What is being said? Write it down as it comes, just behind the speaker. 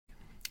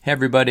Hey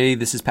everybody,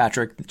 this is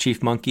Patrick, the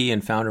Chief Monkey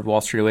and founder of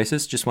Wall Street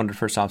Oasis. Just wanted to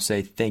first off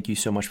say thank you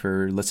so much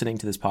for listening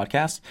to this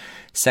podcast.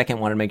 Second,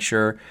 want to make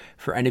sure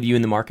for any of you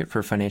in the market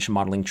for financial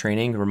modeling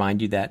training,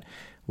 remind you that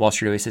Wall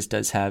Street Oasis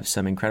does have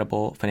some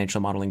incredible financial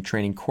modeling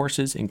training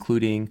courses,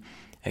 including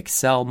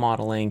Excel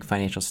modeling,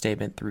 financial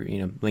statement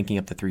through, linking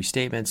up the three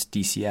statements,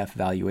 DCF,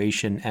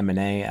 valuation,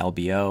 M&A,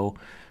 LBO,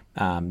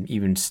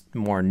 even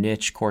more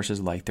niche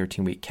courses like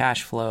 13-week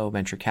cash flow,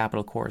 venture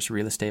capital course,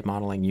 real estate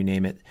modeling, you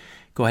name it.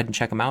 Go ahead and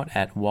check them out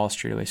at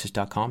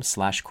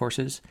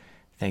wallstreetoasis.com/courses.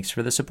 Thanks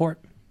for the support.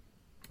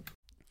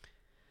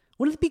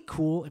 Wouldn't it be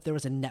cool if there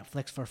was a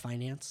Netflix for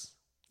finance?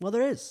 Well,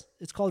 there is.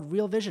 It's called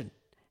Real Vision,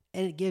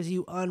 and it gives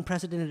you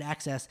unprecedented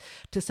access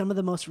to some of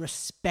the most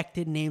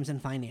respected names in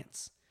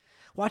finance.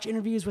 Watch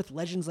interviews with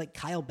legends like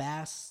Kyle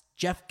Bass,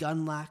 Jeff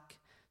Gundlach,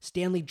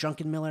 Stanley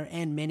Druckenmiller,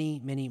 and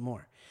many, many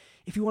more.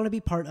 If you want to be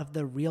part of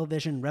the Real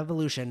Vision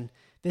revolution,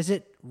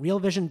 visit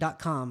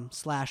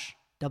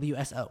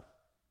realvision.com/WSO.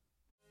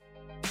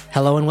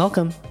 Hello and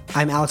welcome.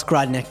 I'm Alex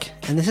Grodnick,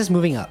 and this is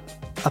Moving Up,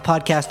 a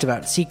podcast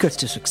about secrets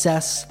to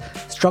success,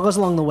 struggles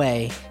along the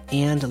way,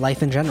 and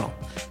life in general.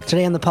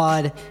 Today on the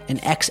pod, an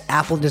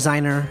ex-Apple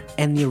designer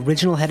and the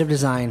original head of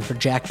design for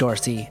Jack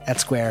Dorsey at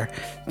Square,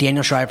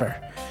 Daniel Shriver.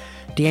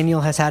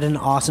 Daniel has had an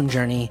awesome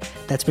journey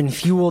that's been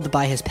fueled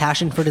by his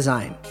passion for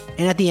design.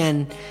 And at the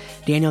end,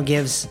 Daniel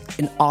gives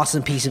an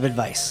awesome piece of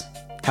advice: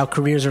 how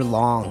careers are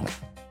long.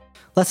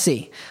 Let's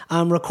see.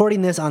 I'm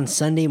recording this on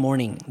Sunday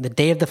morning, the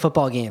day of the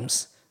football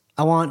games.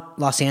 I want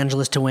Los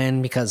Angeles to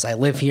win because I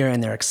live here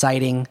and they're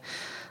exciting.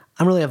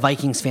 I'm really a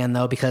Vikings fan,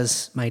 though,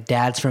 because my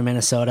dad's from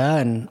Minnesota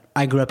and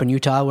I grew up in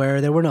Utah where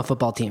there were no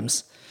football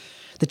teams.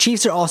 The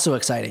Chiefs are also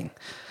exciting.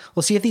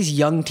 We'll see if these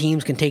young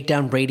teams can take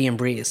down Brady and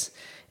Breeze.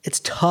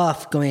 It's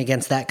tough going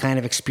against that kind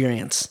of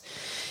experience.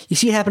 You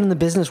see it happen in the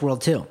business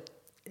world, too.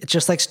 It's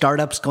just like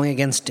startups going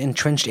against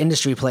entrenched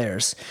industry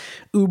players.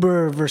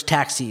 Uber versus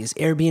taxis,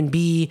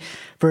 Airbnb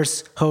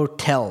versus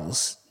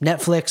hotels,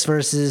 Netflix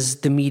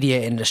versus the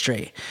media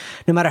industry.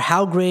 No matter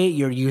how great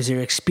your user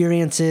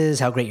experience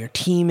is, how great your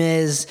team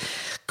is,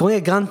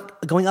 going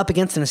up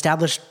against an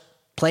established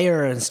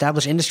player, an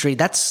established industry,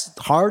 that's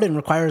hard and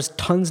requires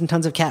tons and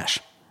tons of cash.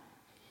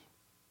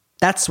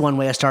 That's one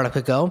way a startup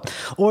could go.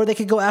 Or they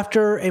could go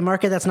after a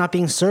market that's not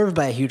being served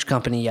by a huge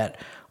company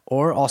yet.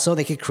 Or also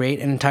they could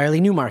create an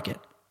entirely new market.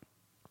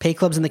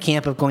 PayClub's in the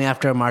camp of going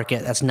after a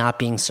market that's not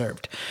being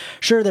served.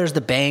 Sure, there's the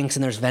banks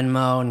and there's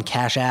Venmo and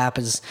Cash App,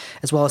 as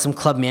well as some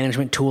club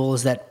management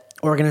tools that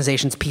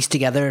organizations piece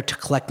together to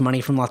collect money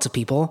from lots of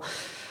people.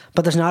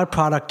 But there's not a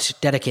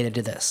product dedicated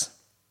to this.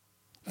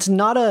 It's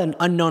not an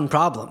unknown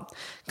problem.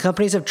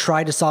 Companies have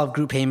tried to solve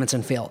group payments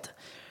and failed.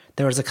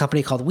 There was a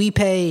company called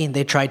WePay.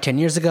 They tried 10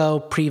 years ago,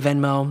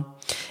 pre-Venmo.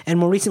 And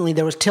more recently,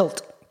 there was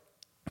Tilt.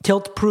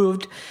 Tilt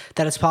proved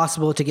that it's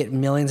possible to get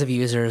millions of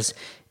users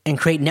and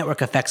create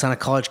network effects on a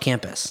college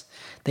campus.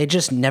 They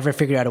just never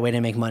figured out a way to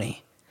make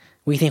money.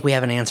 We think we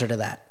have an answer to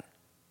that.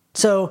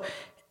 So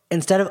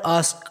instead of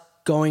us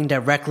going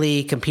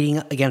directly competing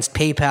against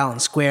PayPal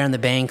and Square and the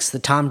banks, the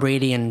Tom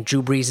Brady and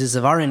Drew Breeses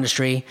of our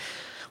industry,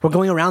 we're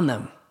going around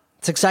them.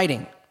 It's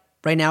exciting.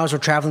 Right now, as we're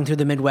traveling through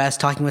the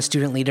Midwest, talking with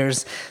student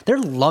leaders, they're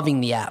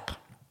loving the app.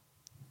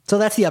 So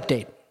that's the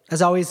update.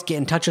 As always, get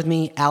in touch with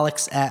me,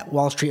 Alex at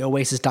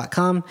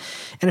wallstreetoasis.com.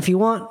 And if you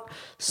want,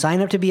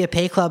 sign up to be a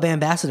PayClub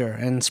ambassador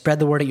and spread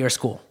the word at your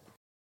school.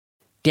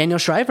 Daniel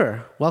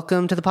Shriver,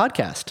 welcome to the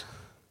podcast.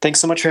 Thanks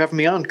so much for having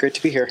me on. Great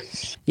to be here.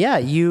 Yeah,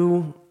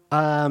 you're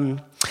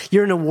an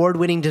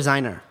award-winning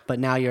designer, but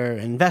now you're an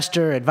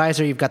investor,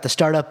 advisor. You've got the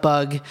startup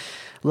bug.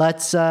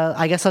 Let's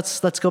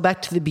go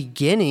back to the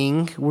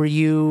beginning. Were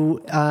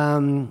you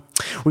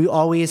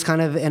always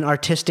kind of an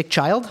artistic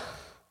child?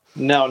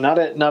 No, not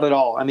at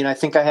all. I mean, I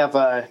think I have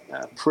a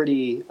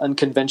pretty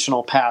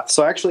unconventional path.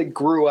 So I actually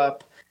grew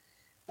up.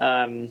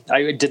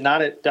 I did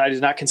not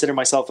consider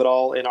myself at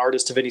all an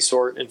artist of any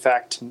sort. In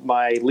fact,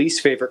 my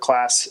least favorite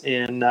class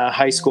in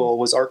high school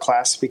was art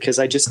class because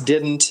it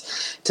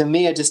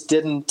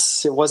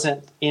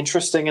wasn't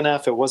interesting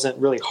enough. It wasn't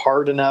really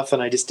hard enough.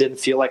 And I just didn't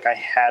feel like I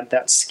had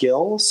that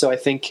skill. So I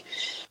think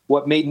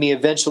what made me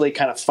eventually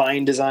kind of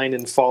find design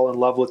and fall in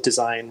love with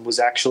design was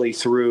actually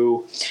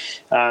through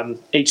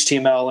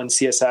HTML and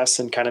CSS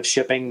and kind of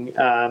shipping,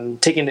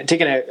 taking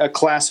a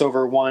class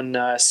over one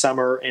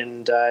summer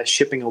and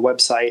shipping a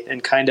website,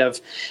 and kind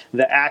of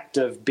the act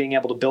of being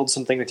able to build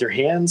something with your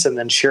hands and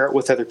then share it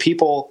with other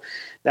people.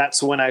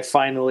 That's when I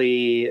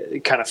finally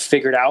kind of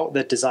figured out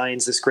that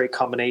design's this great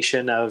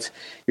combination of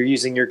you're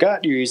using your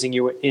gut, you're using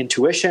your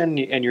intuition,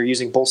 and you're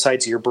using both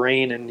sides of your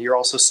brain, and you're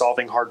also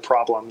solving hard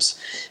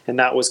problems. And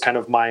that was kind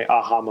of my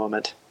aha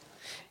moment.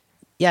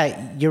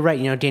 Yeah, you're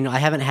right. Daniel, I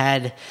don't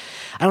think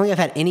I've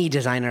had any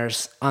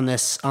designers on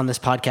this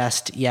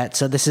podcast yet.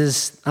 So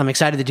I'm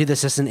excited to do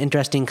this. This is an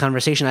interesting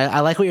conversation. I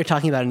like what you're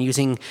talking about and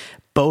using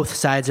both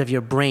sides of your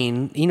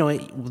brain.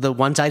 The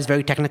one side is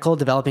very technical,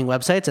 developing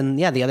websites, and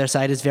the other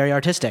side is very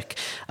artistic.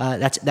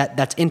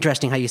 That's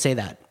interesting how you say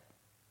that.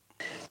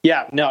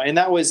 Yeah, no, and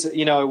that was,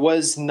 it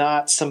was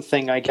not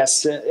something, I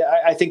guess,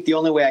 I think the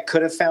only way I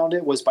could have found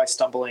it was by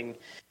stumbling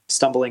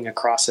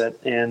across it.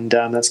 And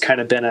that's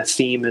kind of been a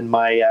theme in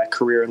my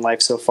career and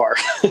life so far.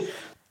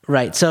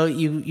 Right. So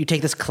you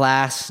take this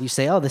class, you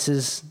say, oh, this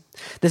is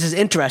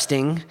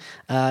interesting.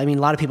 I mean,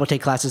 a lot of people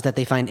take classes that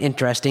they find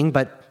interesting,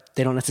 but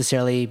they don't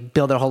necessarily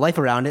build their whole life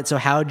around it. So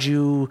how'd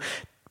you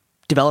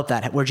develop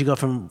that? Where'd you go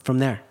from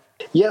there?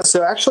 Yeah,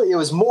 so actually it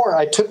was more,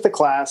 I took the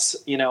class,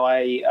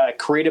 I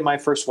created my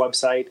first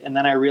website, and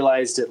then I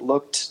realized it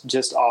looked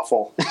just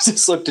awful. It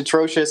just looked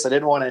atrocious. I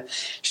didn't want to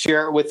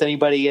share it with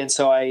anybody. And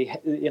so I,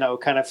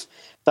 kind of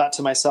thought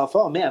to myself,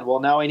 oh man,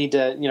 well now I need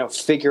to,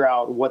 figure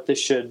out what this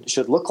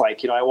should look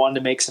like. I wanted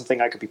to make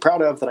something I could be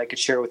proud of, that I could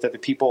share with other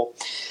people.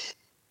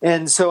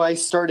 And so I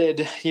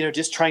started,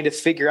 just trying to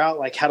figure out,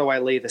 like, how do I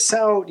lay this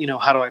out?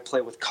 How do I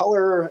play with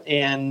color?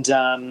 And,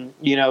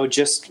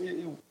 just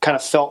kind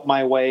of felt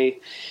my way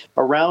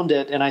around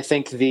it. And I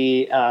think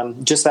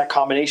just that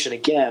combination,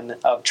 again,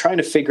 of trying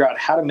to figure out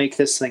how to make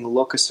this thing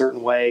look a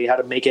certain way, how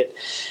to make it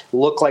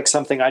look like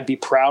something I'd be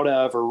proud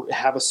of or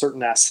have a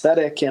certain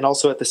aesthetic, and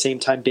also at the same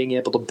time being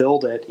able to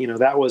build it,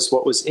 that was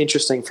what was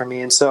interesting for me.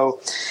 And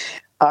so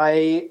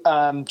I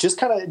just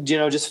kind of,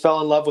 just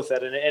fell in love with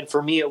it. And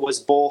for me, it was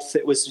both.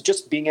 It was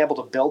just being able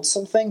to build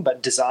something,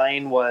 but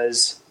design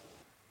was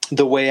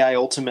the way I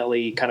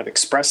ultimately kind of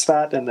expressed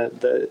that, and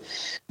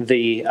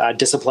the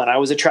discipline I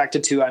was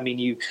attracted to. I mean,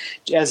 you,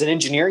 as an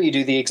engineer, you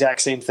do the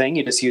exact same thing.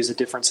 You just use a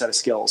different set of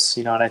skills,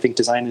 and I think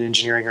design and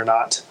engineering are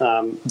not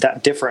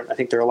that different. I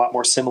think they're a lot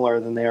more similar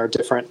than they are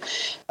different.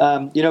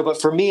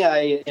 But for me,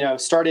 I,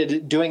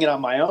 started doing it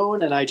on my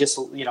own, and I just,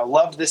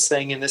 loved this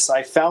thing. And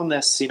I found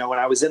this, when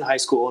I was in high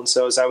school. And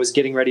so as I was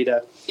getting ready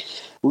to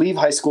leave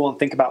high school and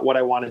think about what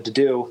I wanted to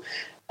do,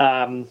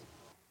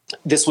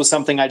 this was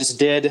something I just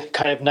did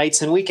kind of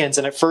nights and weekends.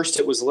 And at first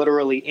it was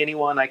literally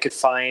anyone I could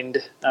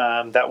find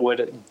that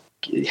would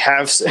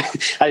have,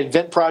 I'd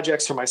invent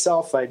projects for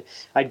myself.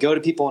 I'd go to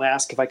people and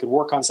ask if I could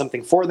work on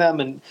something for them,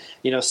 and,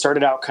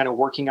 started out kind of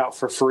working out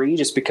for free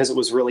just because it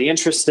was really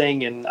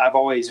interesting. And I've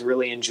always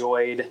really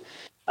enjoyed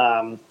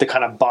the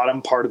kind of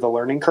bottom part of the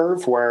learning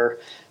curve, where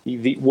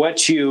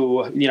what you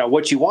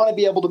want to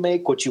be able to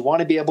make, what you want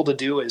to be able to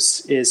do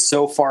is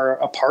so far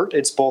apart.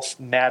 It's both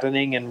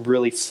maddening and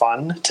really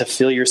fun to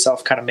feel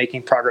yourself kind of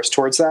making progress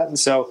towards that. And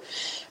so,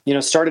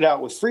 started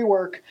out with free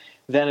work,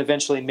 then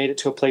eventually made it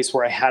to a place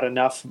where I had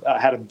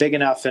a big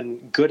enough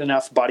and good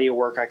enough body of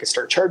work I could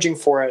start charging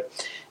for it.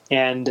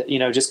 And,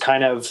 just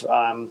kind of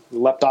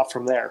leapt off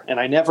from there. And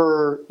I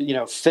never,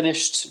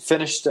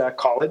 finished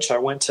college. I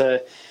went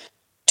to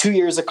 2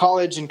 years of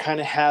college and kind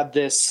of had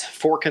this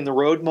fork in the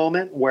road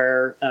moment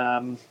where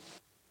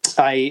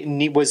I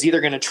was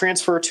either going to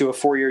transfer to a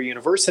 4-year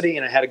university,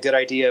 and I had a good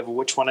idea of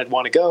which one I'd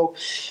want to go,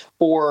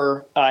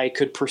 or I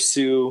could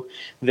pursue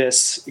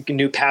this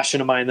new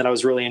passion of mine that I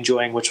was really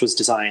enjoying, which was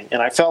design. And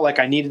I felt like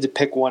I needed to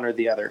pick one or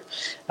the other.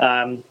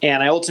 And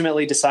I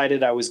ultimately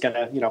decided I was going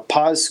to,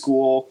 pause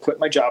school, quit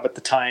my job at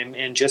the time,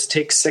 and just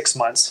take 6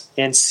 months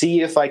and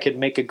see if I could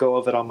make a go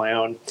of it on my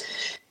own.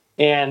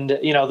 And,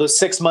 those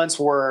 6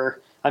 months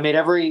I made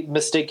every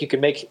mistake you could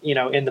make,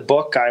 in the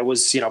book. I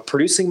was,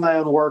 producing my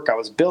own work. I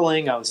was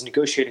billing. I was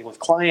negotiating with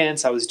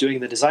clients. I was doing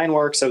the design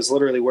works. I was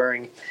literally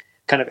wearing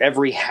kind of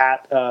every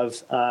hat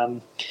of,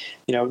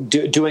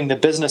 doing the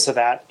business of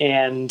that.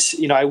 And,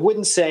 I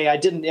wouldn't say I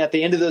didn't, at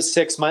the end of those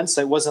 6 months,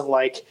 it wasn't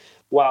like,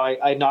 wow,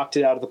 I knocked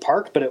it out of the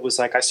park, but it was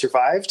like I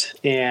survived,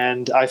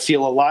 and I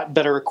feel a lot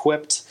better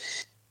equipped,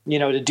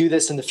 to do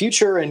this in the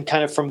future. And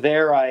kind of from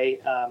there, I,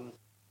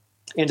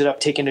 ended up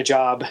taking a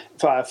job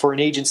for an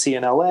agency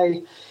in LA,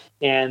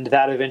 and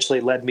that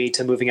eventually led me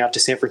to moving out to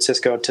San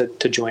Francisco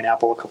to join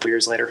Apple a couple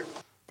years later.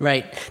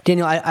 Right.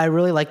 Daniel, I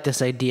really like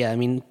this idea. I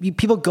mean,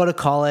 people go to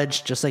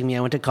college just like me. I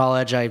went to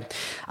college. I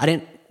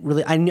didn't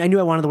really, I knew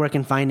I wanted to work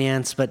in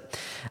finance, but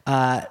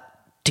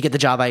to get the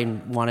job I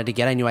wanted to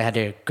get, I knew I had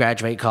to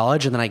graduate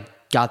college, and then I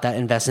got that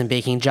investment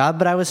banking job,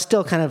 but I was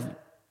still kind of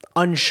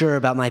unsure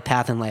about my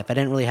path in life. I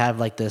didn't really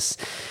have like this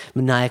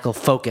maniacal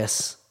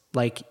focus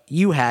like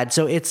you had.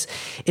 So it's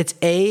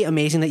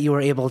amazing that you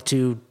were able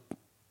to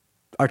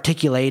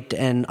articulate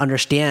and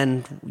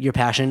understand your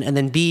passion, and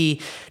then B,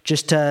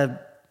 just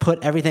to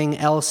put everything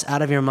else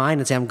out of your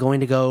mind and say, I'm going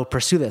to go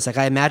pursue this. Like,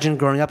 I imagine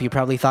growing up, you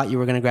probably thought you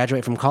were going to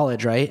graduate from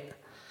college, right?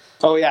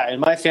 Oh yeah. In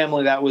my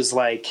family, that was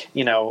like,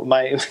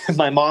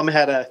 my mom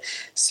had a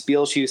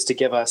spiel she used to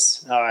give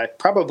us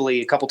probably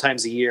a couple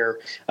times a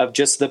year of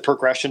just the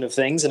progression of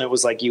things. And it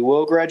was like, you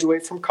will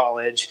graduate from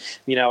college.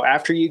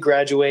 After you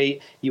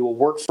graduate, you will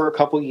work for a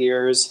couple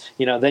years,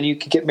 then you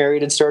could get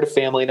married and start a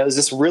family. And it was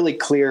this really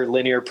clear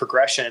linear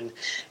progression.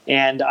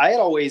 And I had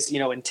always,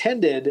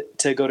 intended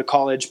to go to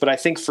college. But I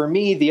think for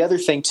me, the other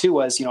thing too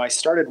was, I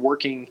started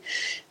working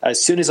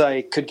as soon as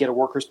I could get a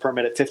worker's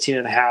permit at 15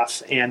 and a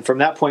half. And from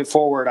that point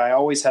forward, I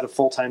always had a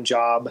full-time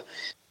job.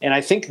 And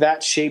I think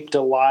that shaped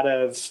a lot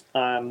of,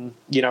 kind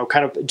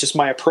of just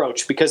my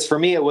approach, because for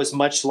me, it was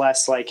much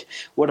less like,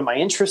 what am I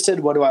interested?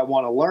 What do I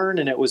want to learn?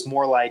 And it was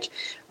more like,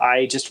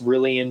 I just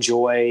really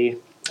enjoy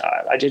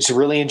I just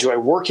really enjoy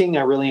working.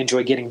 I really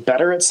enjoy getting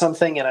better at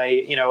something.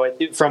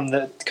 And from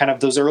the kind of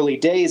those early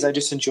days, I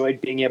just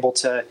enjoyed being able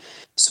to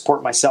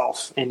support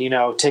myself and,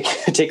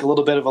 take a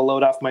little bit of a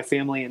load off my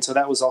family. And so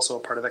that was also a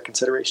part of that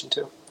consideration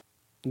too.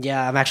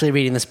 Yeah. I'm actually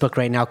reading this book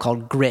right now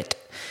called Grit.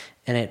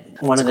 And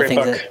one of the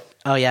things that,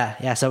 oh yeah.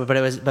 Yeah. So, but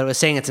it was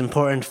saying it's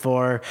important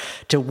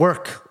to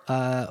work,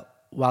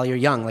 while you're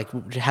young,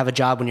 like to have a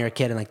job when you're a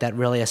kid. And like that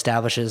really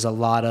establishes a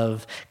lot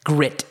of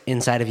grit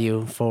inside of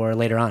you for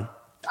later on.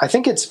 I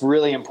think it's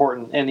really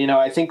important. And,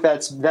 I think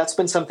that's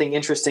been something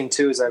interesting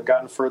too, as I've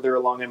gotten further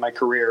along in my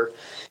career.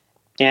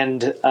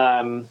 And,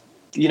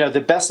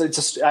 the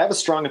best, I have a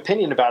strong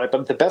opinion about it,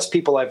 but the best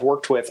people I've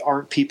worked with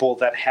aren't people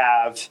that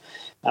have,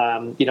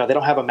 they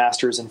don't have a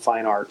master's in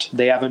fine art.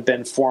 They haven't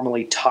been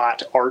formally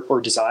taught art or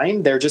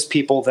design. They're just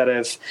people that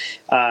have,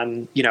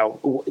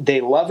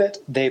 they love it.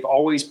 They've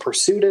always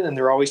pursued it and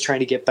they're always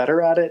trying to get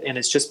better at it. And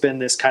it's just been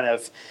this kind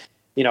of,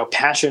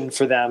 passion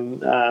for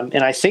them.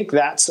 And I think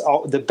that's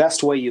the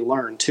best way you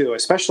learn too,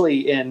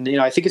 especially in,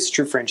 I think it's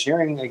true for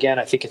engineering. Again,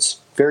 I think it's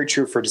very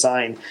true for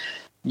design.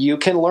 You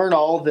can learn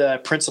all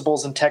the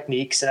principles and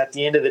techniques, and at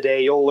the end of the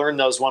day, you'll learn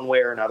those one way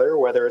or another,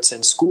 whether it's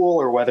in school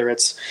or whether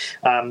it's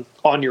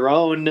on your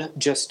own,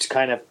 just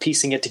kind of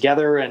piecing it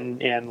together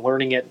and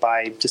learning it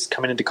by just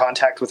coming into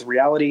contact with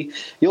reality.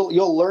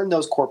 You'll learn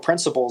those core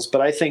principles,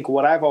 but I think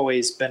what I've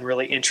always been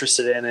really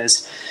interested in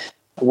is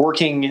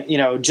working,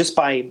 just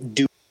by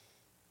doing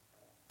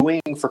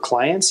for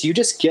clients, you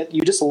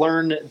just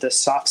learn the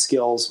soft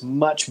skills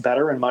much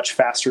better and much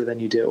faster than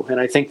you do. And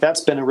I think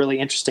that's been a really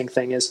interesting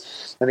thing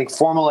is I think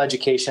formal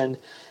education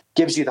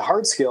gives you the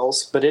hard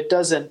skills, but it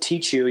doesn't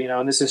teach you,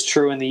 and this is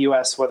true in the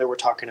US, whether we're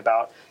talking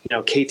about,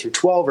 K through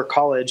 12 or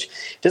college,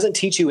 it doesn't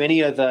teach you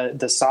any of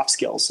the soft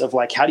skills of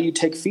like, how do you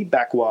take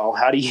feedback well?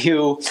 How do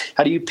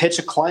you pitch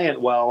a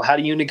client well? How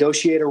do you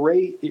negotiate a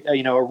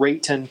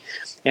rate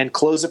and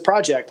close a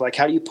project? Like,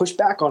 how do you push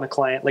back on a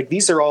client? Like,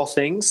 these are all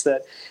things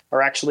that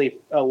are actually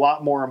a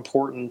lot more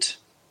important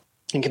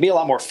and can be a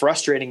lot more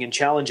frustrating and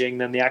challenging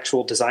than the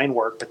actual design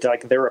work, but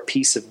they're a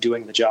piece of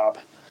doing the job.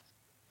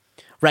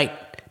 Right.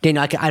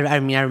 Daniel, I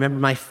remember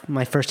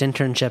my first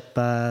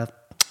internship,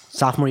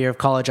 sophomore year of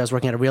college. I was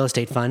working at a real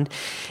estate fund,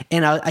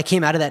 and I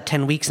came out of that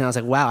 10 weeks, and I was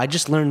like, wow, I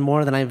just learned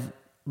more than I've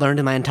learned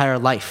in my entire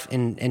life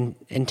in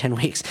 10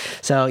 weeks.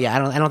 So yeah,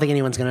 I don't think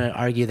anyone's going to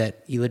argue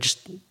that you would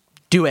just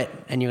do it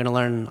and you're going to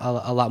learn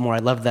a lot more. I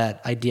love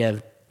that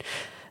idea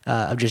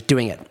of just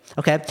doing it.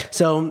 Okay.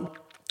 So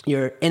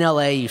you're in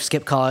LA, you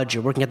skip college,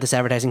 you're working at this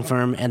advertising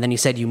firm, and then you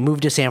said you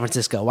moved to San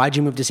Francisco. Why'd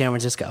you move to San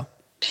Francisco?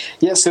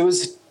 Yes, it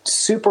was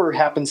super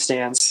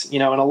happenstance,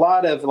 and a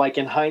lot of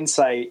in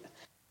hindsight,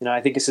 I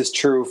think this is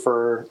true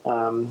for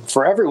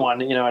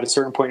everyone, at a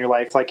certain point in your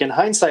life, in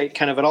hindsight,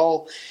 kind of it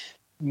all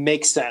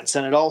makes sense.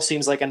 And it all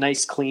seems like a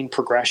nice, clean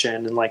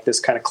progression and this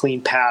kind of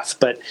clean path.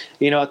 But,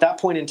 at that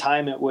point in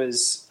time, it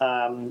was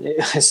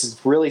this is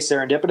really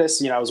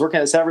serendipitous. I was working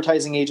at this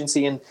advertising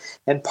agency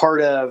and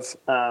part of,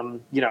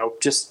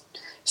 just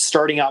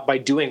starting out by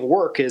doing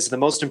work is the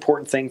most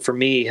important thing for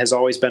me has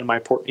always been my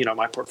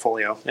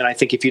portfolio. And I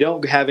think if you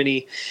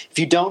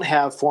don't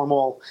have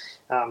formal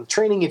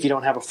training, if you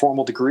don't have a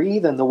formal degree,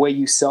 then the way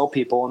you sell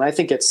people, and I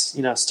think it's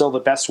still the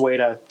best way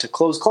to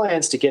close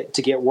clients to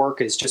get work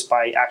is just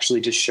by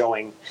actually just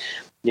showing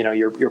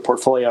your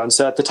portfolio. And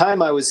so at the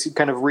time I was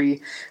kind of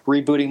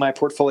rebooting my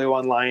portfolio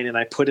online, and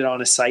I put it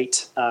on a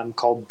site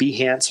called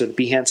Behance, or the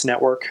Behance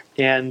Network,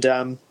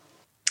 and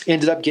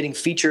ended up getting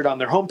featured on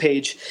their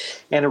homepage,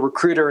 and a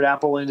recruiter at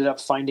Apple ended up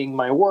finding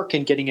my work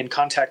and getting in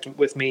contact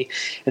with me.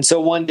 And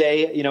so one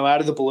day, out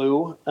of the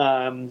blue,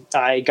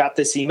 I got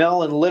this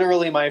email, and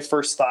literally my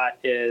first thought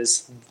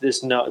is,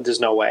 there's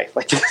no way.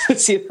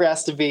 This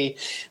has to be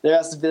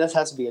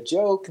a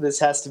joke. This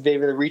has to be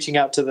reaching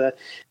out to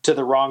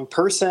the wrong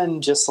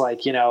person. Just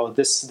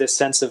this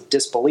sense of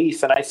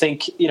disbelief. And I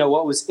think,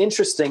 what was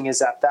interesting is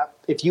that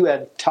if you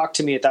had talked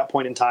to me at that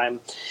point in time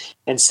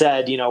and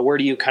said, where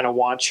do you kind of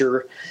want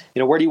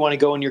where do you want to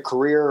go in your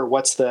career, or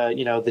what's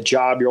the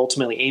job you're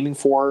ultimately aiming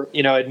for?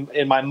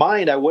 In my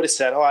mind, I would have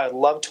said, I'd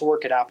love to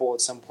work at Apple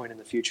at some point in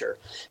the future,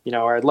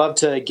 or I'd love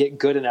to get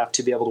good enough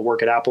to be able to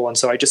work at Apple. And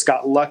so I just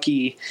got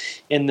lucky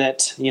in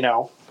that,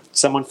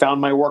 someone found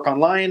my work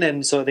online.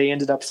 And so they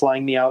ended up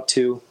flying me out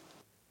to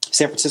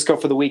San Francisco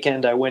for the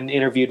weekend. I went and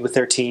interviewed with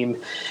their team,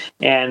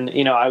 and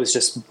I was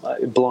just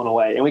blown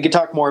away. And we could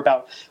talk more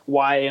about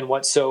why and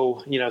what's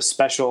so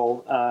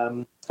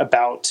special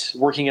about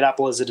working at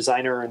Apple as a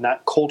designer and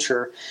that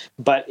culture.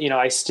 But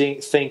I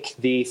think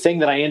the thing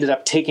that I ended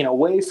up taking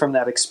away from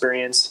that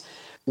experience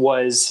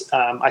was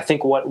I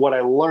think what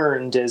I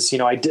learned is,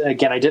 I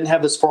didn't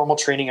have this formal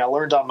training. I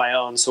learned on my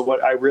own. So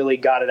what I really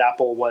got at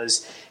Apple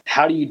was,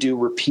 how do you do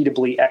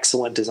repeatably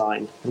excellent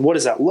design? And what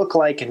does that look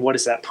like? And what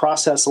is that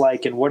process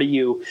like? And what are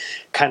you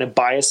kind of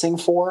biasing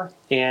for?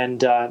 And,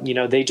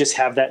 they just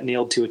have that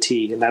nailed to a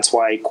T. And that's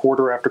why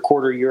quarter after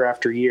quarter, year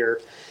after year,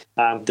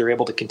 they're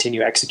able to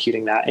continue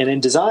executing that. And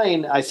in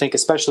design, I think,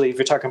 especially if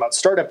you're talking about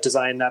startup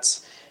design,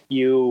 that's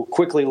you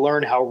quickly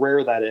learn how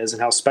rare that is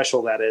and how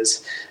special that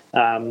is.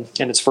 And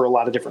it's for a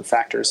lot of different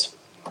factors.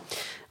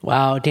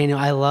 Wow, Daniel,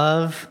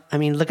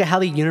 look at how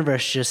the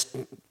universe just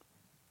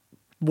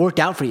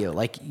worked out for you.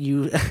 Like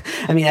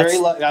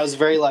I was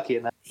very lucky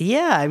in that.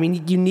 Yeah, I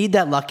mean, you need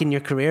that luck in your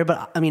career,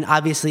 but I mean,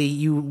 obviously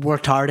you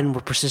worked hard and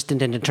were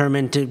persistent and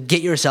determined to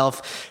get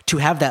yourself to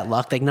have that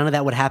luck. Like none of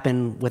that would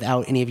happen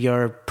without any of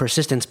your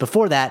persistence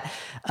before that.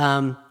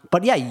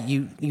 But yeah,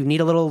 you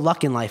need a little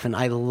luck in life. And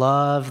I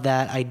love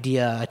that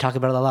idea. I talk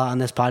about it a lot on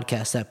this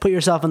podcast, that put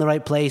yourself in the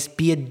right place,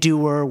 be a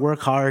doer, work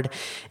hard,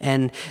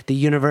 and the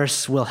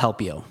universe will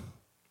help you.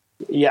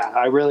 Yeah,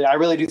 I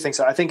really do think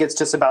so. I think it's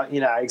just about,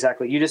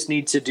 exactly. You just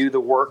need to do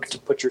the work to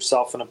put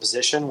yourself in a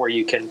position where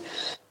you can,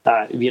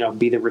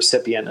 be the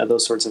recipient of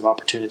those sorts of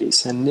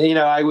opportunities. And,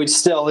 I would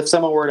still, if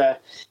someone were to,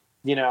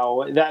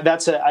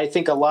 I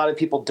think a lot of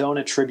people don't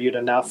attribute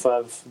enough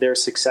of their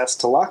success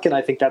to luck. And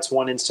I think that's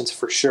one instance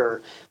for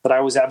sure. But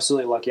I was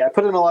absolutely lucky. I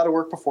put in a lot of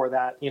work before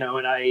that,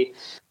 and I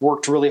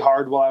worked really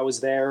hard while I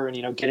was there,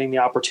 and, getting the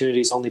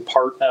opportunity is only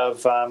part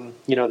of,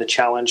 the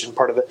challenge and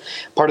part of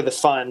the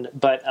fun.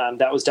 But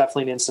that was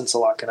definitely an instance of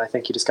luck. And I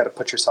think you just got to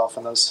put yourself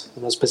in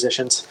those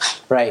positions.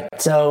 Right.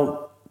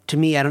 So to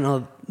me, I don't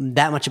know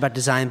that much about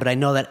design, but I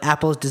know that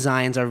Apple's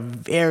designs are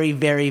very,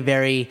 very,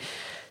 very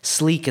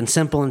sleek and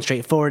simple and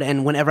straightforward.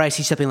 And whenever I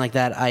see something like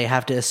that, I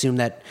have to assume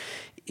that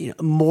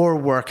more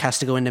work has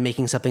to go into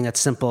making something that's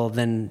simple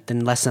than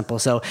less simple.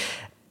 So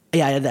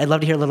yeah, I'd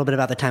love to hear a little bit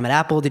about the time at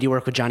Apple. Did you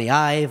work with Johnny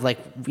Ive? What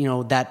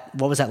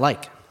was that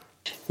like?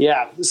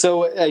 Yeah,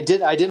 so I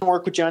didn't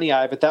work with Johnny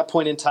Ive at that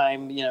point in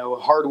time.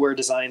 Hardware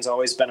design's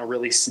always been a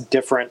really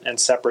different and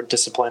separate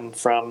discipline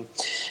from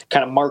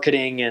kind of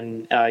marketing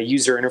and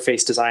user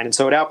interface design. And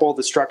so at Apple,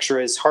 the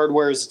structure is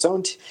hardware is its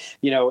own,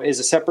 is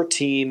a separate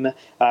team.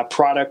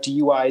 Product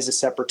UI is a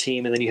separate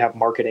team, and then you have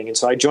marketing. And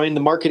so I joined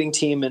the marketing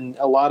team, and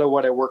a lot of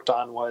what I worked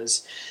on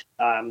was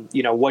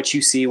what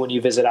you see when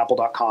you visit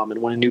apple.com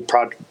and when a new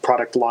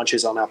product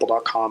launches on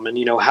apple.com,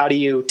 and how do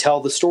you tell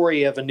the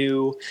story of a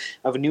new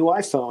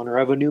iPhone or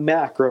of a new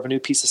Mac or of a new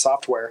piece of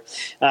software.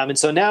 And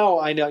so now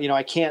I know,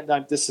 I can't,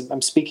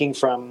 I'm speaking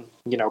from,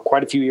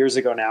 quite a few years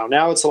ago now.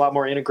 Now it's a lot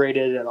more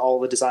integrated and all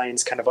the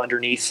designs kind of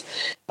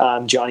underneath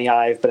Johnny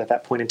Ive, but at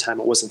that point in time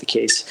it wasn't the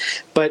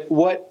case. But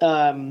what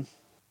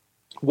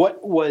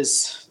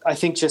was, I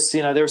think, just,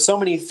 there were so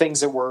many things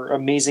that were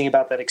amazing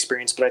about that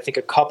experience, but I think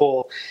a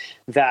couple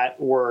that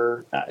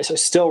were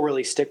still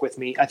really stick with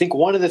me. I think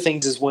one of the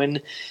things is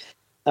when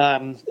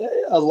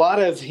a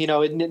lot of,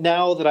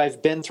 now that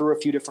I've been through a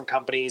few different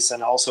companies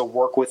and also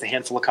work with a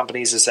handful of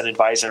companies as an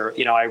advisor,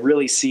 I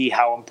really see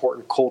how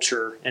important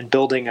culture and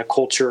building a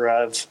culture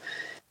of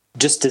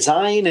just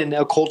design and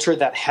a culture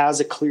that has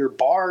a clear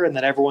bar and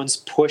that everyone's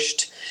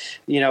pushed,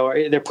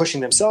 they're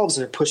pushing themselves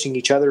and they're pushing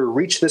each other to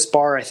reach this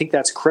bar. I think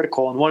that's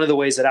critical. And one of the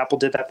ways that Apple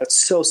did that's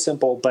so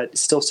simple, but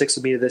still sticks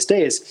with me to this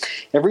day is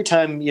every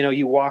time,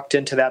 you walked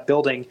into that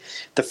building,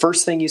 the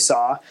first thing you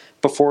saw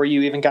before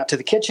you even got to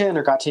the kitchen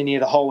or got to any of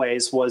the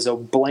hallways was a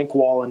blank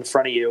wall in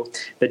front of you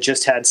that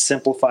just had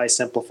simplify,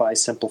 simplify,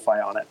 simplify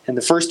on it. And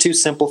the first two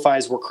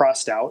simplifies were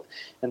crossed out,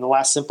 and the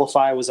last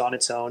simplify was on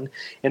its own.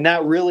 And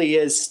that really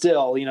is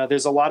still,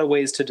 there's a lot of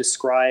ways to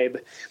describe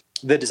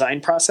the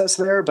design process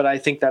there, but I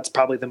think that's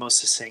probably the most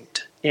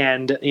succinct.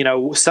 And,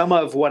 some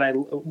of what I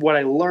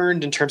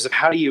learned in terms of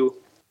how do you,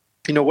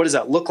 what does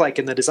that look like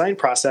in the design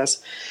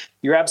process?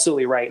 You're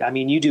absolutely right. I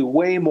mean, you do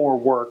way more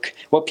work.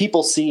 What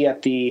people see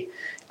at the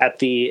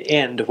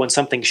end when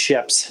something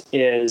ships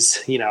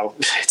is,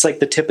 it's like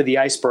the tip of the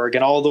iceberg,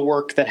 and all the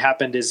work that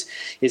happened is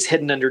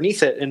hidden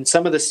underneath it. And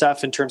some of the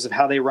stuff in terms of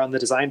how they run the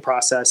design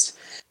process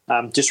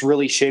just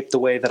really shaped the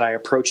way that I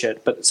approach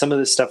it. But some of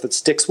the stuff that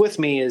sticks with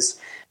me is,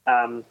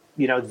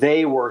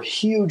 they were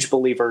huge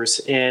believers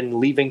in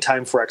leaving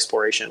time for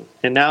exploration.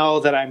 And now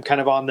that I'm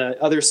kind of on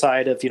the other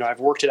side of, I've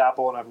worked at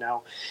Apple and I've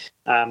now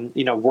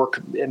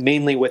work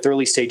mainly with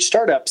early stage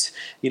startups,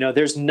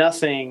 there's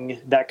nothing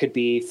that could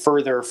be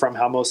further from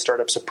how most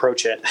startups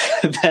approach it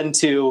than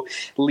to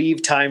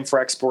leave time for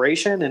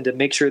exploration and to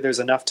make sure there's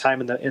enough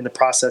time in the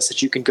process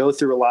that you can go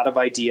through a lot of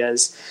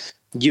ideas.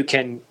 You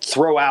can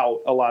throw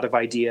out a lot of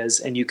ideas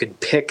and you can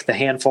pick the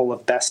handful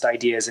of best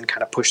ideas and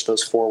kind of push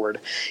those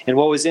forward. And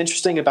what was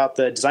interesting about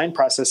the design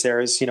process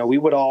there is,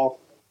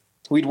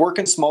 we'd work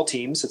in small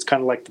teams. It's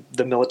kind of like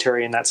the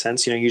military in that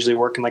sense, usually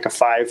work in like a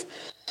 5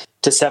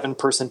 to 7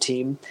 person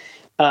team.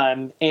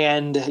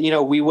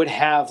 We would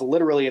have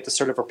literally at the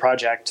start of a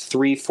project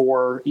 3,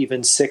 4,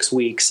 even 6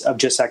 weeks of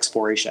just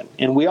exploration.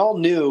 And we all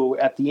knew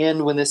at the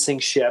end when this thing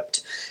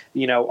shipped,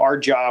 our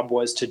job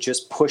was to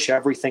just push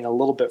everything a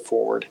little bit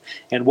forward.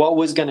 And what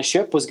was going to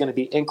ship was going to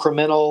be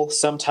incremental,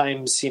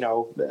 sometimes,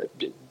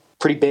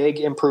 pretty big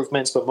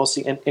improvements, but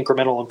mostly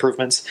incremental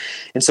improvements.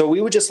 And so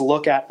we would just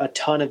look at a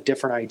ton of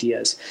different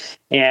ideas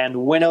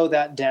and winnow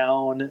that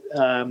down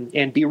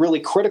and be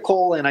really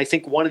critical. And I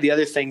think one of the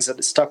other things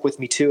that stuck with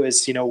me too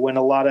is, when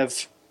a lot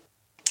of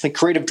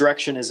creative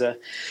direction is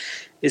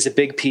is a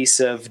big piece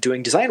of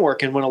doing design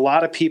work. And when a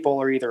lot of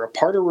people are either a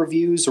part of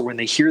reviews or when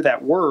they hear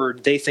that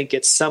word, they think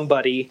it's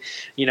somebody,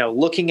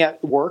 looking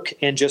at work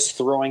and just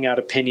throwing out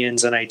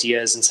opinions and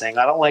ideas and saying,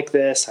 I don't like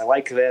this, I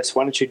like this,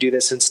 why don't you do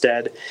this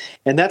instead?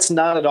 And that's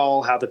not at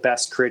all how the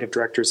best creative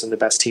directors and the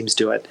best teams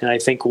do it. And I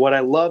think what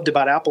I loved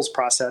about Apple's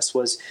process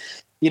was,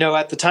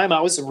 at the time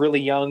I was a really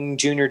young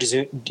junior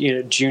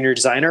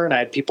designer, and I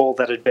had people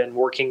that had been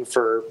working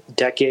for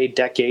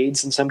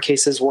decades in some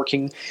cases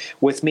working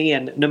with me.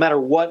 And no matter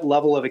what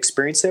level of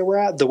experience they were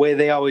at, the way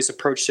they always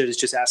approached it is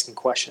just asking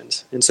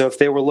questions. And so if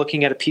they were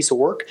looking at a piece of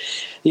work,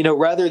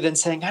 rather than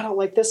saying, I don't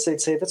like this, they'd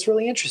say, that's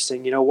really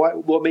interesting.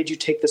 What made you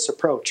take this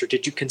approach? Or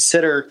did you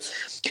consider,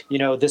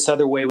 this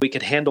other way we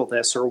could handle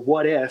this? Or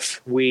what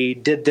if we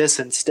did this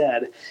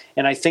instead?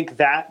 And I think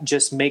that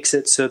just makes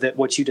it so that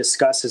what you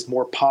discuss is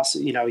more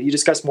possible. You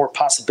discuss more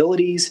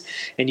possibilities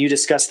and you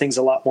discuss things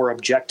a lot more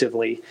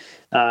objectively.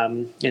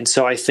 And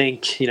so I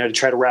think, to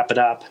try to wrap it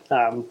up,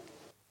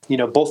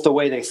 both the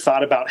way they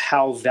thought about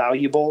how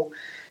valuable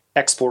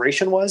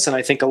exploration was. And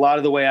I think a lot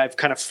of the way I've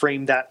kind of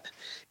framed that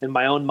in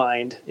my own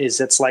mind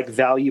is it's like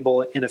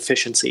valuable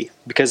inefficiency,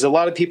 because a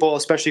lot of people,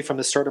 especially from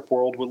the startup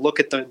world, would look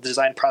at the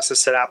design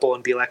process at Apple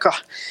and be like, oh,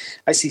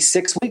 I see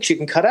 6 weeks you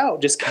can cut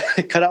out, just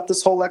cut out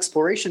this whole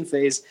exploration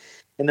phase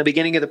in the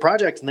beginning of the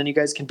project. And then you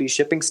guys can be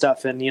shipping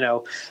stuff in,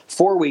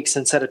 4 weeks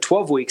instead of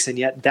 12 weeks. And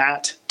yet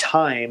that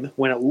time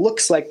when it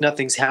looks like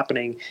nothing's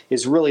happening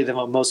is really the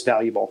most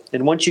valuable.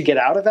 And once you get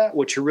out of that,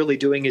 what you're really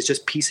doing is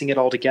just piecing it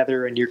all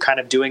together, and you're kind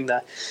of doing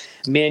the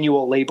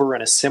manual labor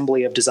and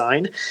assembly of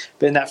design.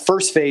 But in that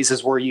first phase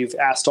is where you've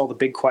asked all the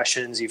big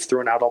questions, you've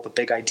thrown out all the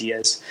big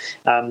ideas.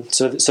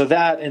 So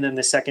that, and then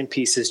the second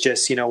piece is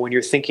just, when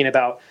you're thinking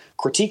about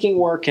critiquing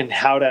work and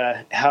how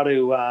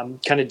to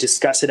kind of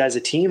discuss it as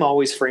a team,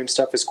 always frame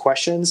stuff as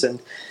questions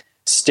and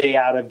stay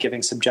out of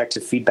giving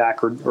subjective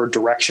feedback or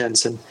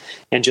directions,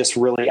 and just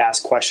really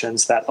ask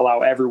questions that allow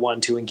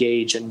everyone to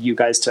engage and you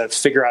guys to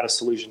figure out a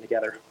solution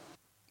together.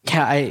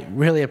 Yeah, I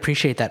really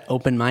appreciate that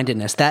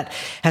open-mindedness. That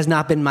has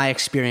not been my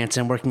experience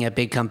in working at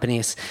big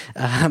companies.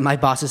 My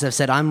bosses have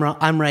said, I'm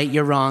right,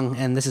 you're wrong,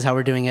 and this is how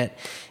we're doing it.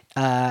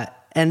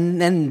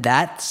 And then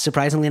that,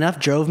 surprisingly enough,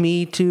 drove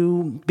me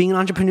to being an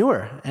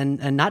entrepreneur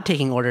and not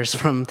taking orders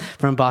from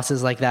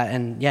bosses like that.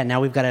 And yeah, now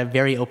we've got a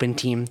very open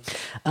team.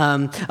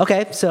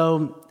 Okay,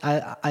 so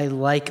I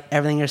like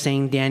everything you're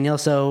saying, Daniel.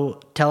 So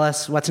tell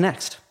us what's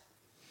next.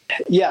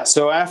 Yeah.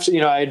 So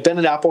after, I had been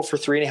at Apple for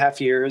 3.5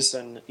 years,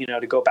 and,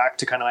 to go back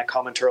to kind of my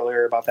comment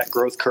earlier about that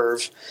growth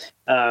curve,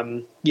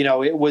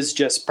 it was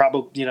just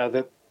probably,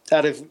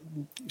 out of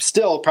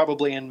still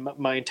probably in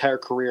my entire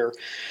career,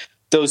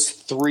 those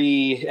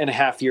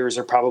 3.5 years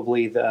are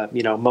probably the,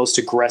 most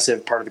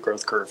aggressive part of the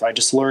growth curve. I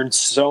just learned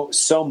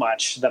so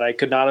much that I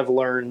could not have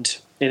learned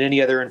in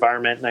any other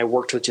environment. And I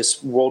worked with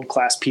just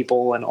world-class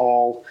people at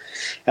all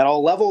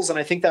levels. And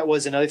I think that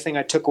was another thing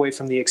I took away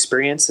from the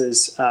experience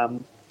is, a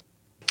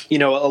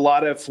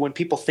lot of when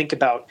people think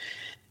about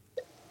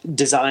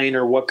design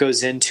or what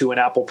goes into an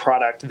Apple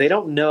product, they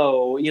don't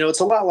know, it's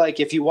a lot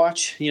like if you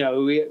watch,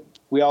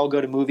 we all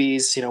go to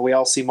movies, we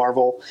all see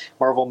Marvel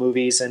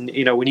movies. And,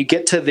 when you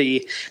get to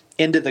the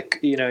end of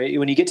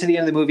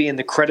the movie and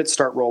the credits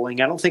start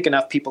rolling, I don't think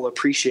enough people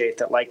appreciate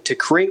that, like, to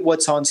create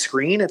what's on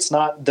screen, it's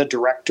not the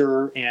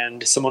director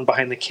and someone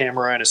behind the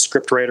camera and a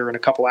script writer and a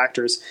couple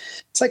actors.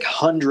 It's like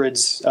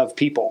hundreds of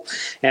people.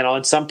 And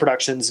on some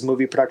productions,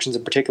 movie productions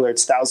in particular,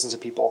 it's thousands of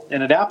people.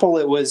 And at Apple,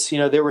 it was,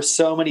 there were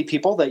so many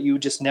people that you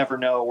just never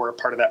know were a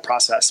part of that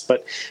process.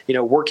 But,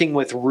 working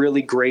with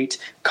really great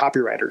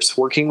copywriters,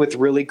 working with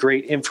really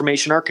great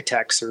information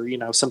architects, or,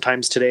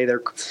 sometimes today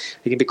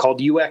they can be called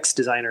UX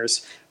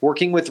designers,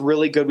 working with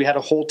really good, we had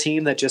a whole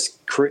team that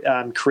just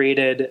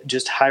created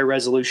just high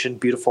resolution,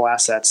 beautiful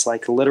assets.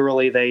 Like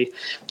literally they,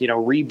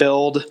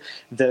 rebuild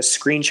the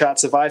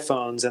screenshots of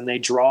iPhones, and they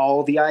draw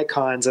all the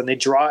icons, and they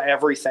draw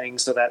everything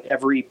so that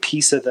every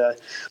piece of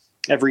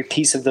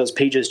those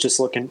pages just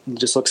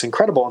looks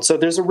incredible. And so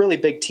there's a really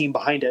big team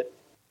behind it.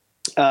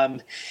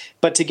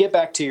 But to get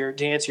back to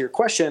answer your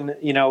question,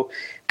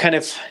 kind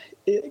of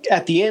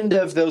at the end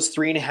of those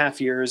 3.5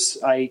 years,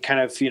 I kind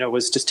of,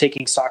 was just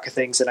taking stock of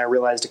things, and I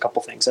realized a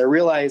couple things. I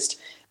realized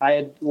I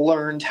had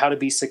learned how to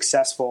be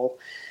successful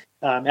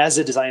as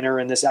a designer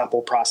in this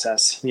Apple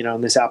process,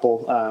 in this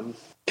Apple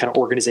kind of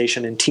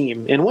organization and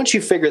team. And once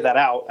you figure that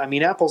out,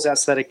 Apple's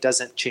aesthetic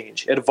doesn't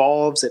change. It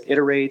evolves, it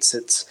iterates,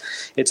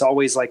 it's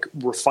always like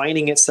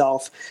refining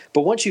itself.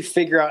 But once you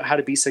figure out how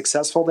to be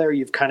successful there,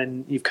 you've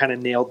kind of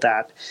nailed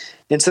that.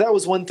 And so that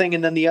was one thing.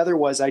 And then the other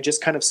was I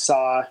just kind of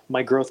saw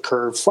my growth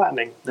curve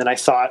flattening. And I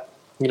thought,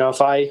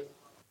 if I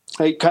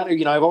kind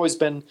of, I've always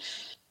been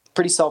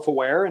pretty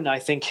self-aware. And I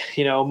think,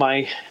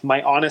 my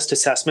honest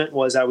assessment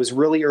was I was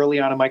really early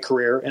on in my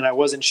career, and I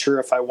wasn't sure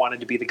if I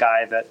wanted to be the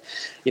guy that,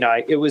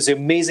 it was an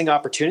amazing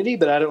opportunity,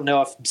 but I don't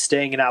know if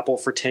staying in Apple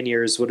for 10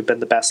 years would have been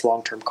the best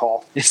long-term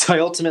call. And so I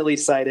ultimately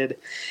decided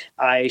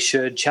I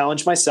should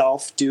challenge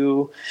myself,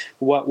 do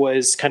what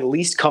was kind of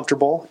least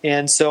comfortable.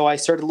 And so I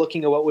started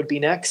looking at what would be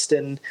next.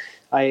 And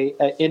I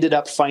ended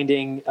up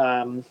finding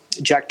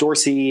Jack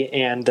Dorsey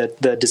and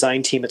the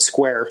design team at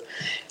Square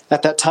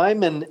at that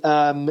time. And,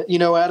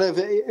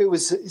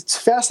 it's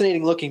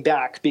fascinating looking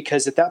back,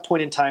 because at that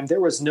point in time, there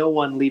was no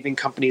one leaving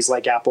companies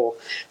like Apple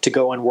to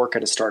go and work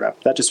at a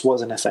startup. That just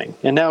wasn't a thing.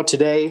 And now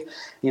today,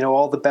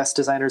 all the best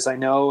designers I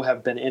know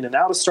have been in and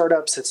out of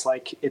startups.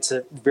 It's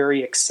a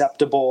very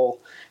acceptable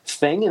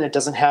thing, and it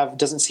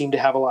doesn't seem to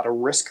have a lot of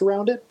risk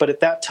around it. But at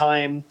that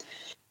time,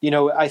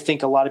 I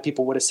think a lot of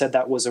people would have said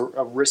that was a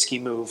risky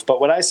move. But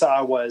what I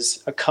saw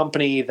was a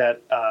company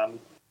that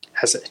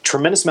has a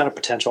tremendous amount of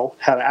potential,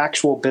 had an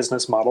actual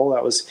business model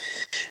that was,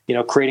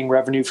 creating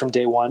revenue from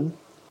day one,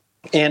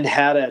 and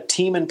had a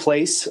team in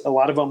place. A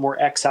lot of them were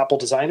ex-Apple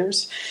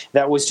designers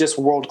that was just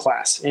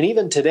world-class. And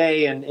even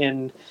today,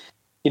 in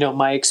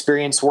my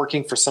experience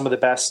working for some of the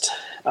best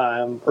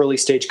early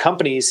stage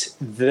companies,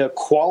 the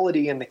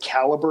quality and the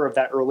caliber of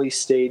that early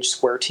stage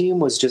Square team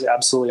was just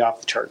absolutely off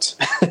the charts.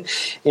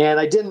 And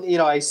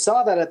I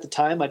saw that at the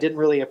time. I didn't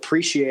really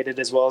appreciate it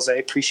as well as I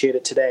appreciate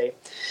it today.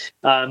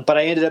 But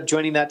I ended up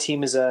joining that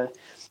team as a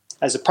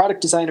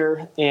product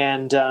designer,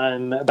 and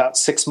about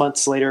 6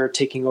 months later,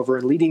 taking over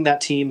and leading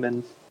that team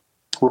and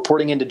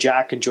reporting into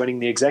Jack and joining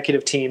the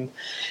executive team.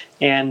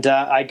 And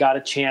I got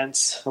a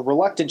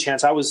reluctant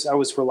chance. I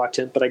was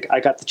reluctant, but I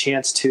got the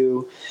chance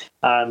to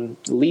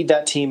lead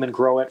that team and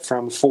grow it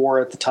from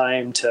 4 at the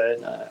time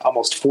to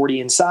almost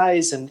 40 in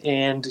size,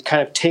 and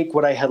kind of take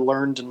what I had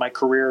learned in my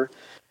career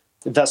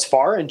thus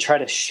far and try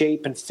to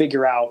shape and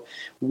figure out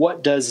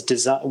what does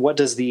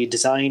the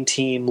design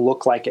team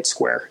look like at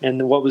Square.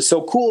 And what was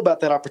so cool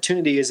about that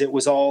opportunity is it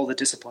was all the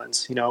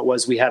disciplines.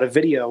 We had a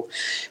video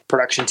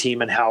production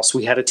team in-house.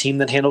 We had a team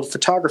that handled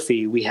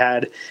photography. We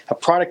had a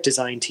product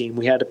design team.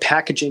 We had a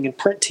packaging and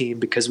print team,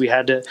 because we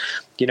had to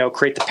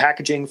create the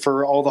packaging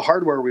for all the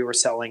hardware we were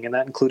selling, and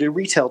that included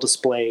retail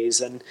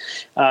displays. And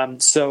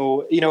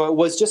so it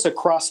was just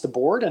across the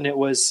board, and it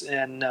was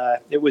an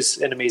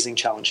amazing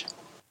challenge.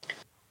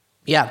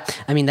 Yeah,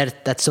 I mean,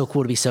 that's so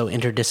cool to be so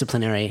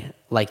interdisciplinary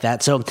like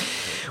that. So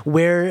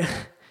where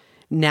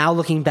now,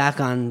 looking back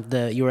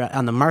you were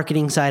on the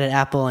marketing side at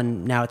Apple,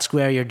 and now at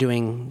Square, you're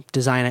doing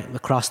design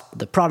across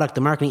the product,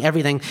 the marketing,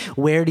 everything.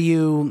 Where do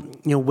you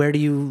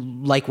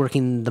like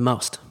working the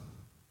most?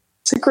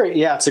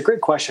 It's a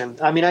great question.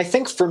 I mean, I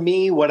think for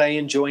me, what I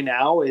enjoy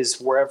now is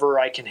wherever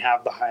I can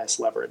have the highest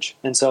leverage.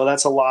 And so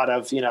that's a lot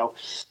of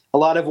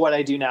what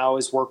I do now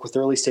is work with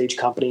early stage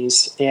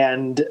companies,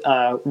 and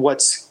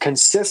what's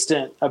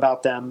consistent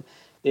about them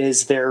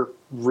is they're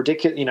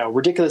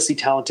ridiculously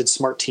talented,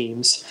 smart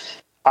teams.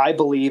 I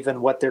believe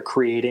in what they're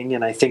creating,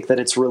 and I think that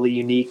it's really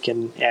unique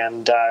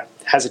and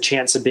has a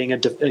chance of being a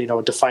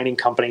defining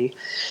company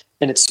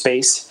in its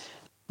space.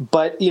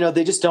 But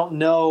they just don't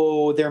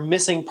know. They're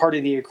missing part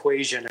of the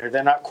equation, or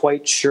they're not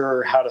quite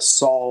sure how to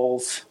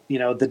solve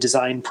the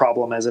design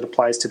problem as it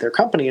applies to their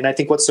company. And I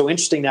think what's so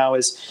interesting now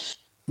is,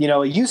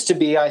 it used to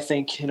be, I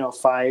think,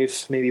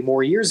 5 maybe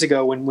more years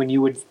ago, when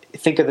you would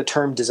think of the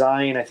term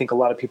design, I think a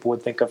lot of people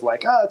would think of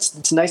like,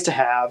 it's nice to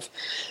have,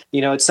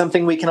 it's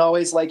something we can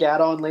always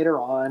add on later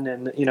on.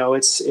 And,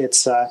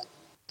 it's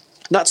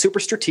not super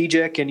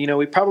strategic, and,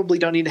 we probably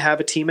don't need to have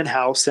a team in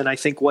house. And I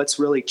think what's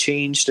really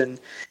changed in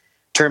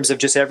terms of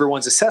just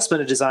everyone's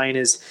assessment of design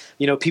is,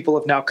 people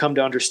have now come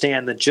to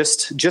understand that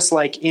just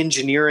like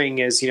engineering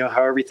is,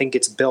 how everything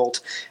gets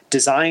built,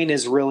 design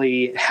is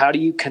really how do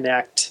you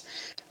connect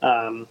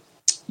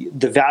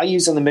the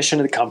values and the mission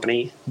of the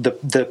company,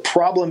 the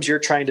problems you're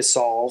trying to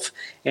solve,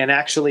 and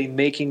actually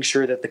making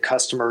sure that the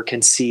customer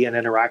can see and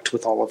interact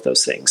with all of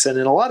those things. And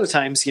then a lot of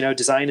times,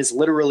 design is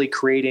literally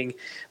creating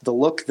the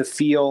look, the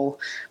feel,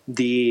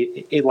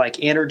 the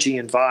energy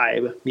and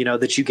vibe,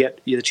 that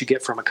you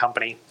get from a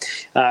company.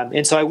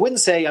 And so I wouldn't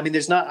say,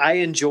 I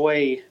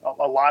enjoy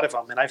a lot of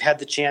them, and I've had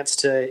the chance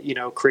to,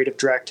 creative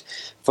direct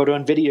photo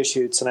and video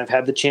shoots, and I've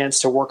had the chance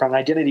to work on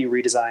identity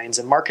redesigns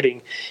and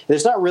marketing.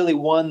 There's not really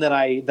one that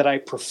I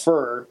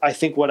prefer. I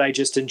think what I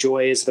just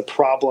enjoy is the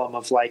problem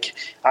of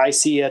I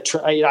see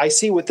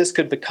what this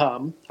could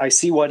become. I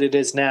see what it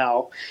is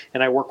now,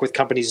 and I work with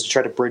companies to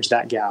try to bridge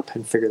that gap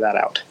and figure that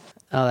out.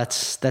 Oh,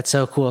 that's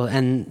so cool.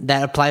 And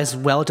that applies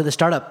well to the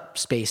startup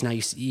space. Now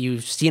you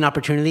see an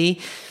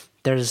opportunity,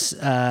 there's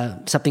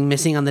something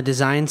missing on the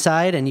design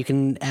side, and you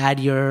can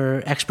add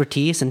your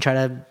expertise and try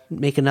to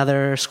make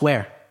another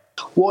Square.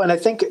 Well, and I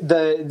think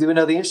the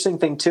interesting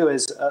thing too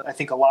is I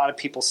think a lot of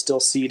people still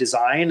see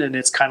design, and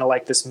it's kind of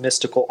like this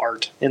mystical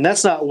art, and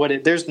that's not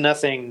what there's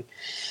nothing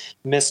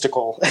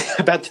mystical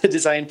about the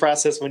design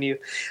process when you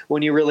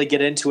really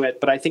get into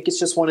it. But I think it's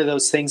just one of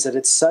those things that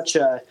it's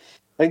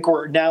I think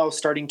we're now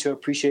starting to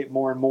appreciate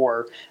more and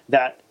more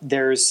that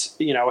there's,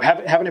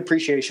 have an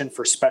appreciation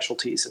for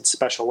specialties and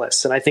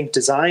specialists. And I think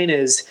design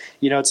is,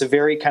 it's a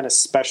very kind of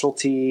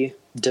specialty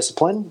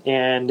discipline.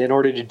 And in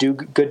order to do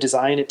good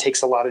design, it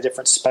takes a lot of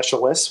different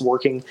specialists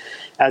working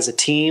as a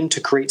team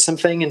to create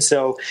something. And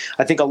so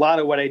I think a lot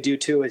of what I do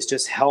too is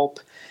just help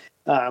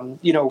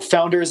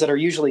founders that are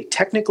usually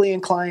technically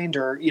inclined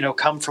or,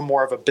 come from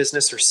more of a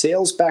business or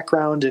sales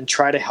background, and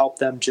try to help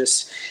them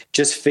just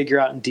figure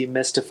out and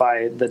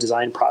demystify the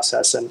design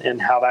process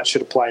and how that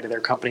should apply to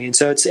their company. And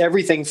so it's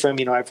everything from,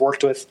 I've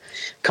worked with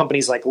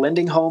companies like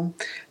Lending Home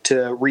to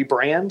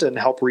rebrand and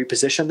help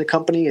reposition the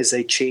company as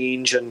they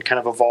change and kind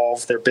of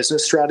evolve their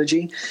business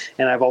strategy.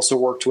 And I've also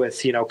worked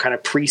with, kind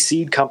of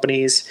pre-seed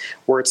companies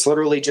where it's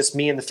literally just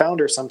me and the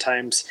founder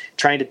sometimes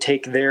trying to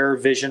take their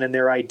vision and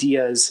their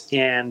ideas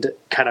and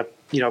kind of,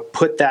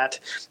 put that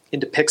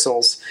into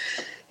pixels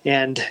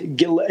and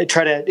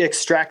try to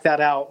extract that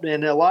out.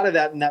 And a lot of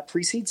that in that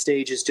pre-seed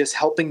stage is just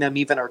helping them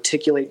even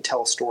articulate and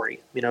tell a story,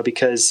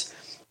 because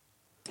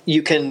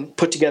you can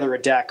put together a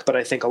deck, but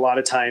I think a lot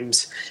of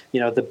times,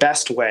 the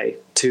best way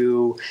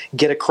to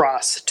get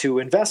across to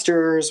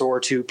investors or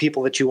to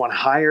people that you want to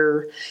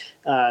hire,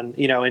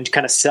 and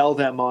kind of sell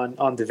them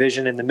on the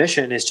vision and the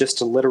mission is just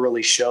to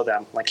literally show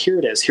them, like, here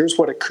it is. Here's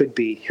what it could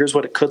be. Here's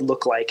what it could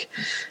look like.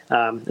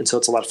 And so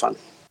it's a lot of fun.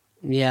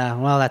 Yeah,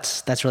 well,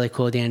 that's really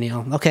cool,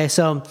 Daniel. Okay,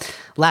 so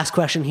last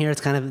question here.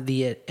 It's kind of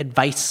the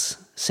advice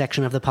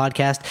section of the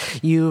podcast.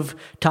 You've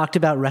talked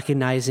about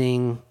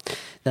recognizing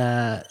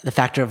the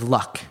factor of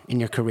luck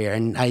in your career,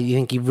 and I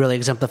think you've really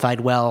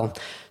exemplified well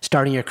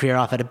starting your career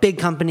off at a big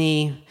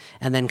company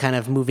and then kind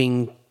of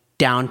moving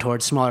down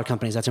towards smaller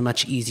companies. That's a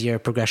much easier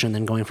progression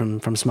than going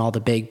from small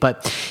to big.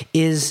 But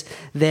is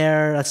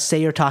there, let's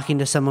say you're talking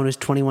to someone who's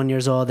 21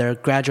 years old, they're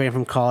graduating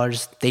from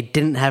college, they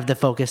didn't have the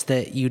focus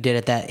that you did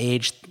at that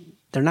age,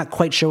 they're not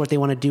quite sure what they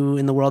want to do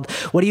in the world.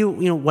 What do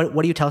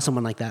you tell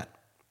someone like that?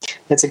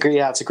 It's a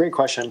great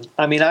question.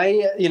 I mean,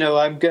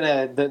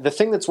 the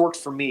thing that's worked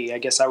for me, I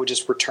guess I would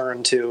just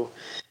return to,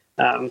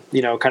 kind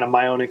of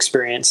my own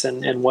experience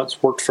and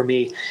what's worked for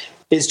me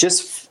is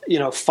just,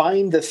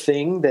 find the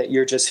thing that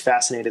you're just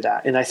fascinated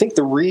at. And I think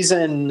the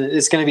reason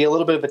is going to be a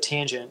little bit of a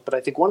tangent, but I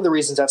think one of the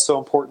reasons that's so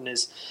important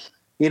is,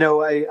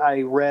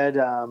 I read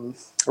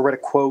a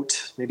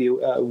quote maybe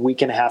a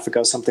week and a half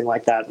ago, something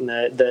like that. And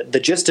the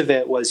gist of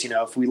it was,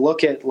 if we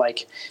look at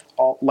like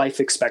all life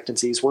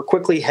expectancies, we're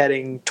quickly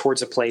heading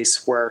towards a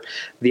place where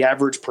the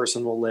average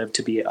person will live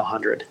to be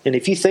 100. And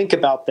if you think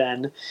about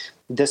then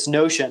this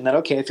notion that,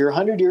 okay, if you're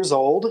 100 years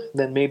old,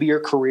 then maybe your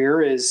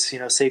career is,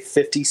 say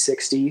 50,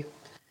 60,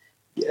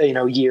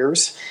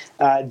 years,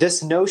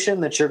 this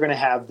notion that you're going to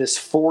have this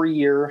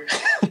 4-year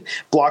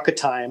block of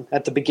time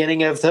at the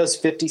beginning of those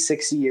 50,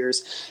 60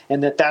 years,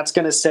 and that's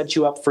going to set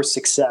you up for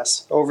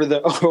success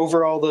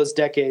over all those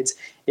decades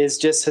is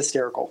just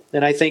hysterical.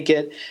 And I think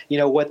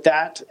what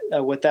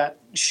that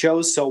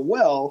shows so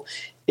well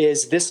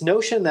is this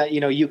notion that,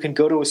 you can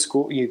go to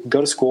school, you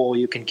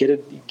can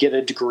get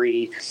a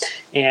degree,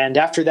 and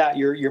after that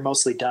you're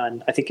mostly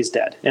done, I think is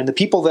dead. And the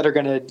people that are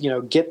going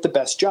to, get the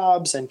best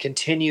jobs and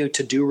continue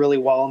to do really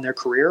well in their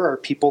career are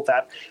people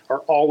that are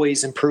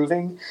always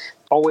improving,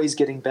 always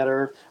getting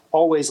better,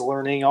 always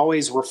learning,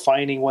 always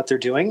refining what they're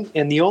doing.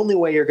 And the only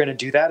way you're going to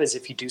do that is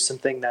if you do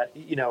something that,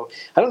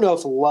 I don't know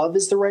if love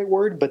is the right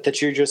word, but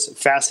that you're just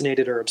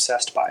fascinated or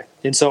obsessed by.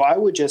 And so I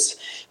would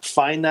just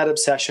find that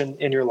obsession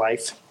in your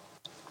life.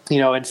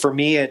 And for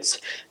me, it's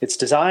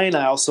design.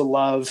 I also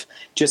love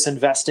just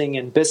investing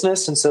in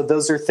business. And so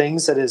those are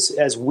things that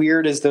as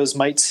weird as those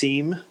might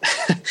seem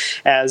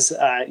as,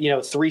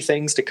 3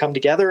 things to come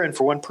together and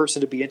for one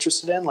person to be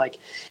interested in, like,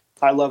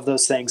 I love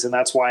those things. And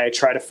that's why I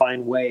try to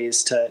find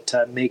ways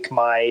to make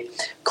my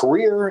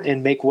career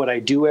and make what I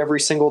do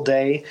every single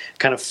day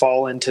kind of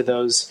fall into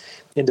those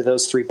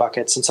 3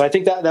 buckets. And so I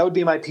think that would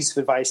be my piece of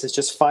advice, is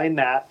just find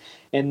that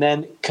and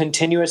then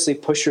continuously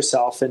push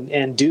yourself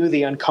and do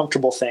the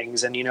uncomfortable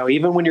things. And,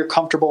 even when you're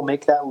comfortable,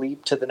 make that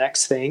leap to the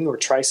next thing or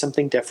try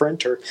something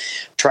different or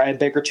try a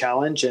bigger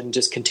challenge and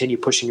just continue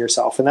pushing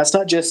yourself. And that's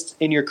not just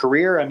in your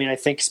career. I mean, I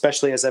think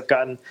especially as I've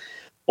gotten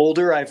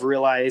older, I've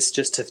realized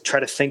just to try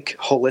to think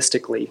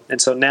holistically.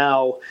 And so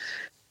now,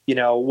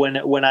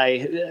 when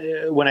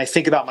I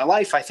think about my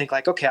life, I think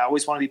like, okay, I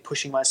always want to be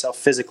pushing myself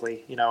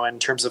physically, in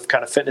terms of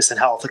kind of fitness and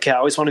health. Okay, I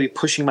always want to be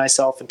pushing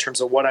myself in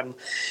terms of what I'm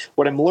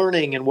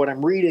learning and what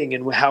I'm reading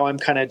and how I'm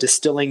kind of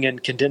distilling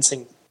and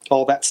condensing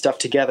all that stuff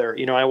together.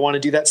 I want to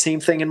do that same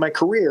thing in my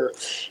career.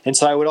 And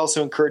so I would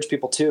also encourage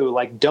people too,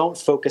 like, don't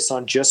focus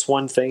on just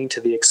one thing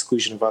to the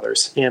exclusion of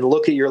others, and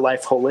look at your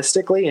life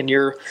holistically.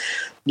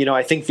 And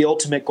I think the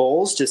ultimate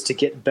goal is just to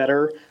get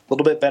better, a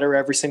little bit better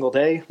every single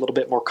day, a little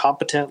bit more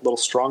competent, a little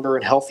stronger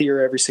and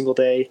healthier every single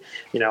day,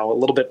 a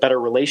little bit better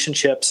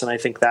relationships. And I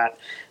think that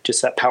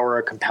just that power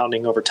of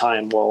compounding over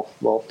time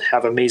will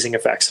have amazing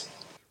effects.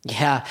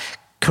 Yeah.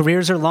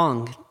 Careers are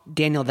long.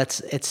 Daniel,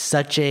 it's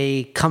such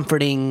a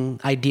comforting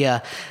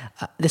idea.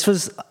 This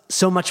was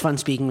so much fun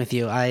speaking with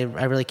you. I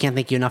really can't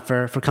thank you enough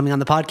for coming on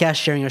the podcast,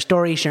 sharing your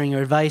story, sharing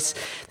your advice.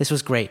 This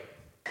was great.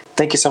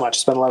 Thank you so much.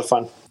 It's been a lot of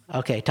fun.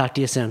 Okay. Talk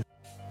to you soon.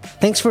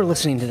 Thanks for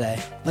listening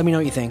today. Let me know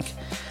what you think.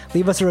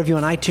 Leave us a review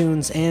on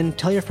iTunes and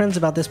tell your friends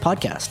about this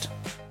podcast.